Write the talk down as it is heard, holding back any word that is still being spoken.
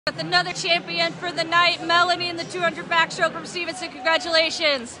With another champion for the night, Melanie in the 200 backstroke from Stevenson.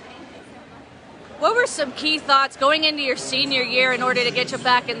 Congratulations. What were some key thoughts going into your senior year in order to get you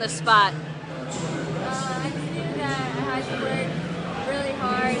back in the spot? I just knew that I had to work really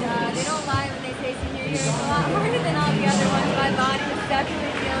hard. They don't lie when they say senior year. It's a lot harder than all the other ones. My body was definitely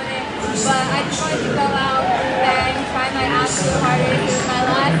feeling it. But I just wanted to go out and try my absolute hardest. It was my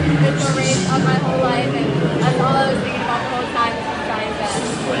last individual race of my whole life, and that's all I was thinking about the whole time was trying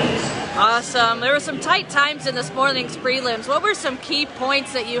best. Awesome. There were some tight times in this morning's prelims. What were some key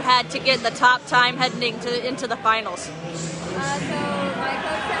points that you had to get the top time heading into the finals? So my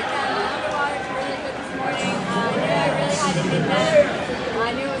coach said that the underwater was really good this morning. I knew I really had to hit them. I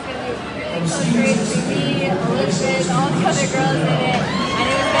knew it was going to be a really close race between me, Elizabeth, all the other girls in it. I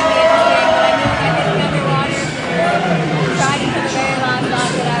knew it was going to be interesting, but I knew if I hit the underwater and tried to the very last lap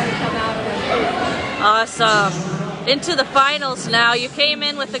that I would come out with it. Awesome. Into the finals now. You came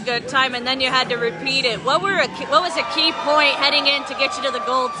in with a good time and then you had to repeat it. What was a key point heading in to get you to the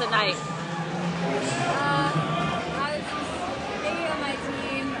gold tonight? I was just thinking of my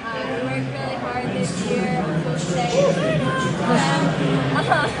team. We worked really hard this year. I'm so excited for them.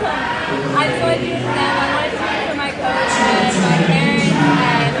 I just wanted to do it for them. I wanted to do it for my coach and my parents and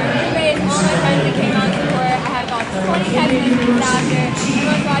my roommates, all my friends that came out to support. I had about 20 text messages after.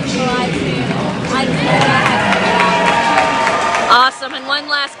 Everyone's watching the live stream. I just knew that I had to get out. Awesome. And one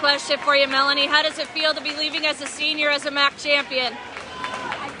last question for you, Melanie. How does it feel to be leaving as a senior as a MAC champion?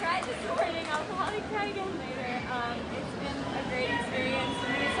 I cried this morning. I'll probably cry again later. It's been a great experience. For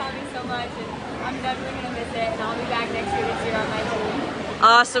me, it's taught me so much, and I'm definitely going to miss it. And I'll be back next year to cheer on my team.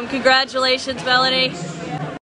 Awesome. Congratulations, Melanie.